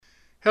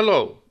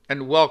Hello,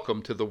 and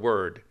welcome to the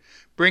Word,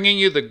 bringing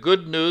you the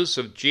good news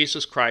of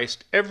Jesus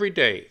Christ every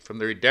day from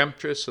the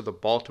Redemptorists of the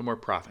Baltimore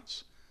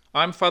Province.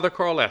 I'm Father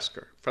Karl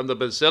Esker from the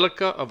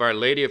Basilica of Our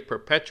Lady of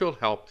Perpetual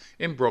Help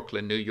in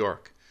Brooklyn, New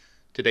York.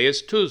 Today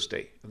is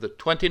Tuesday of the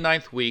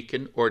 29th week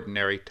in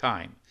Ordinary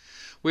Time.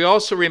 We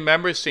also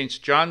remember Saints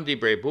John de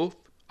Brébeuf,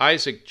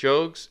 Isaac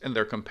Jogues, and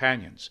their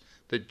companions,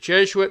 the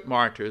Jesuit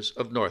martyrs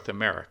of North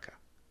America.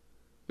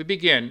 We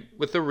begin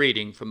with a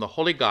reading from the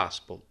Holy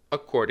Gospel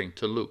according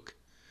to Luke.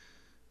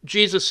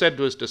 Jesus said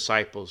to his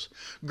disciples,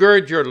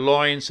 "Gird your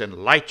loins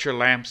and light your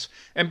lamps,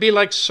 and be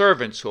like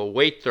servants who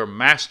await their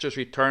master's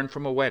return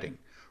from a wedding,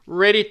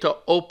 ready to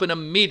open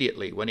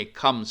immediately when he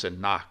comes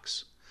and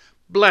knocks.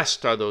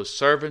 Blessed are those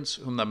servants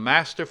whom the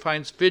master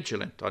finds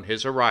vigilant on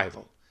his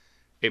arrival.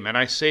 Amen,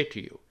 I say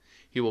to you,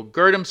 he will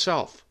gird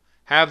himself,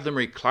 have them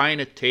recline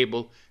at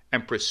table,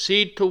 and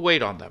proceed to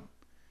wait on them.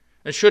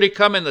 And should he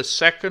come in the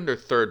second or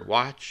third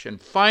watch,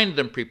 and find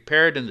them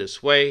prepared in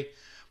this way,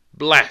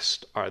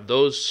 blessed are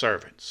those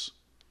servants."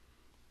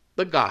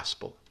 The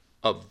Gospel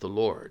of the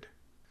Lord.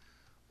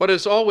 What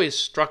has always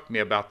struck me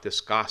about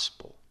this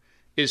Gospel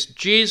is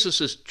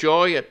Jesus'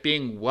 joy at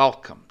being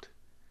welcomed.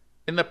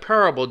 In the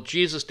parable,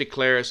 Jesus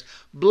declares,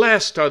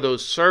 "Blessed are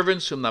those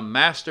servants whom the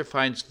master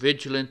finds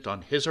vigilant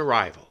on his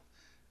arrival.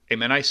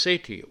 Amen, I say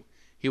to you,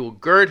 he will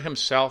gird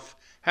himself,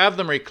 have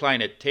them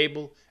recline at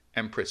table,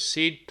 and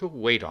proceed to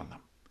wait on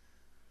them."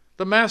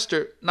 The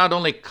master not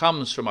only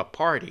comes from a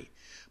party,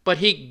 but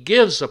he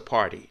gives a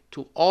party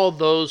to all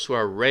those who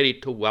are ready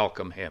to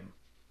welcome him.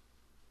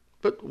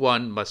 But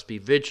one must be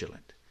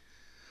vigilant.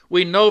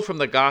 We know from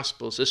the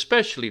Gospels,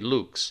 especially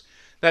Luke's,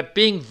 that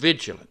being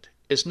vigilant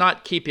is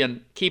not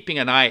keeping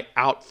an eye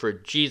out for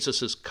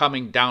Jesus'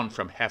 coming down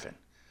from heaven,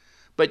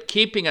 but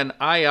keeping an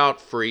eye out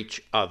for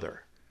each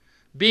other,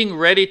 being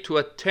ready to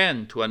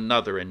attend to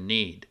another in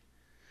need.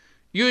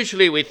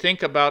 Usually we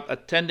think about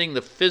attending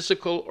the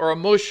physical or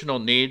emotional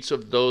needs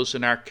of those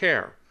in our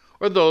care,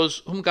 or those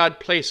whom God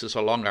places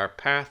along our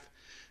path,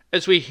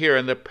 as we hear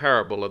in the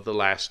parable of the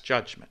Last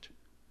Judgment.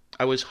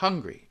 "I was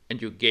hungry, and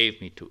you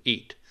gave me to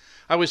eat.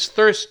 I was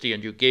thirsty,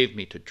 and you gave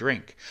me to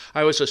drink.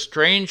 I was a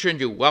stranger, and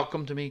you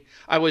welcomed me.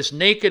 I was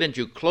naked, and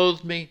you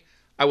clothed me.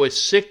 I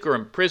was sick or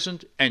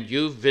imprisoned, and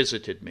you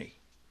visited me."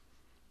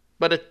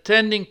 But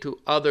attending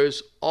to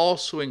others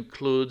also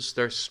includes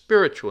their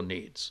spiritual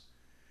needs.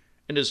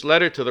 In his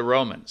letter to the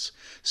Romans,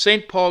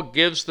 St. Paul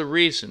gives the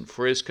reason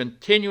for his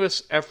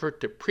continuous effort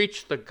to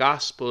preach the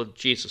gospel of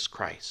Jesus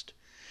Christ.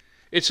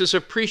 It's his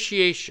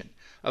appreciation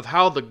of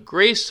how the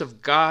grace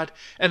of God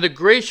and the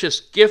gracious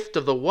gift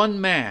of the one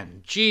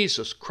man,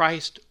 Jesus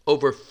Christ,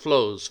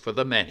 overflows for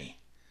the many.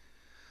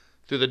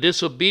 Through the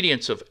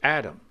disobedience of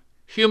Adam,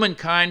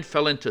 humankind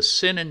fell into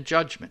sin and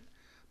judgment.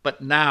 But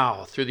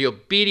now, through the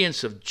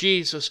obedience of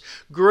Jesus,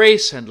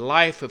 grace and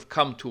life have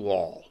come to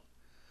all.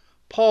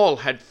 Paul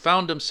had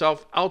found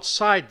himself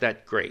outside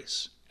that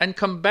grace and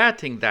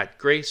combating that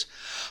grace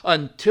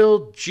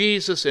until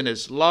Jesus in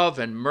his love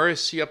and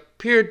mercy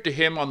appeared to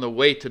him on the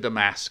way to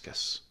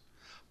Damascus.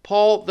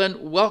 Paul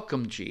then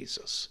welcomed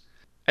Jesus,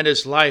 and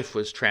his life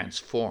was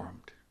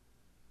transformed.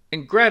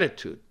 In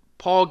gratitude,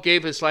 Paul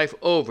gave his life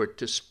over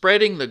to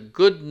spreading the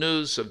good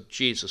news of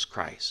Jesus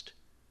Christ.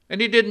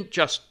 And he didn't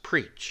just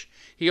preach.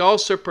 He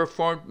also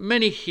performed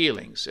many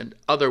healings and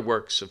other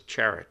works of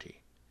charity.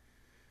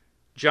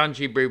 John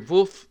de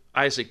Brébeuf,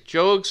 Isaac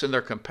Jogues, and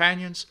their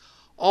companions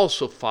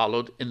also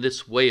followed in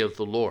this way of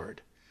the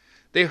Lord.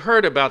 They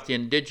heard about the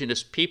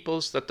indigenous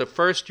peoples that the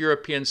first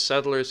European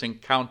settlers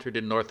encountered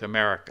in North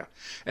America,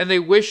 and they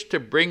wished to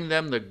bring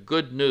them the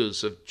good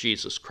news of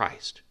Jesus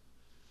Christ.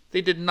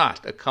 They did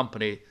not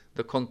accompany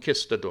the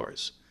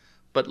conquistadors,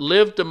 but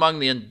lived among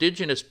the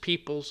indigenous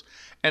peoples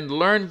and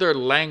learned their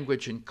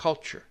language and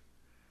culture.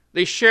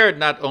 They shared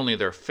not only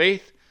their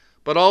faith,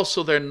 but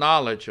also their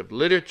knowledge of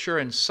literature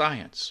and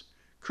science,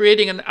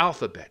 creating an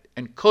alphabet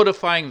and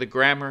codifying the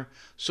grammar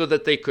so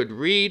that they could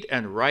read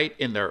and write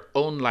in their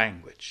own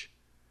language.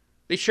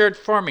 They shared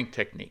farming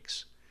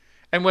techniques,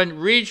 and when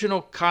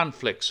regional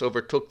conflicts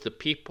overtook the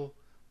people,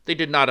 they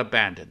did not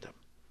abandon them.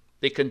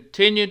 They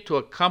continued to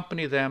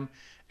accompany them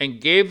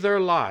and gave their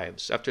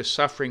lives after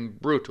suffering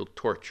brutal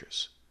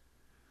tortures.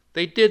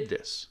 They did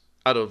this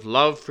out of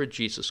love for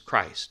Jesus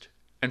Christ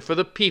and for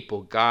the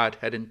people God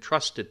had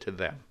entrusted to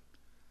them.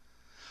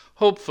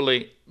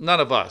 Hopefully, none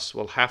of us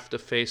will have to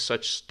face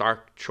such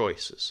stark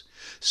choices.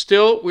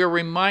 Still, we are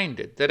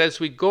reminded that as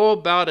we go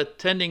about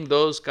attending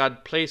those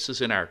God places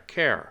in our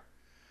care,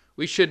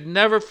 we should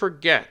never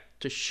forget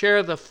to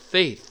share the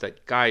faith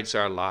that guides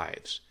our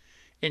lives,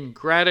 in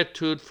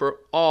gratitude for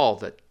all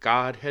that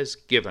God has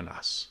given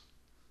us.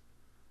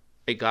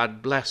 May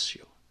God bless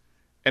you,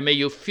 and may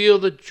you feel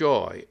the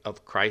joy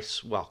of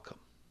Christ's welcome.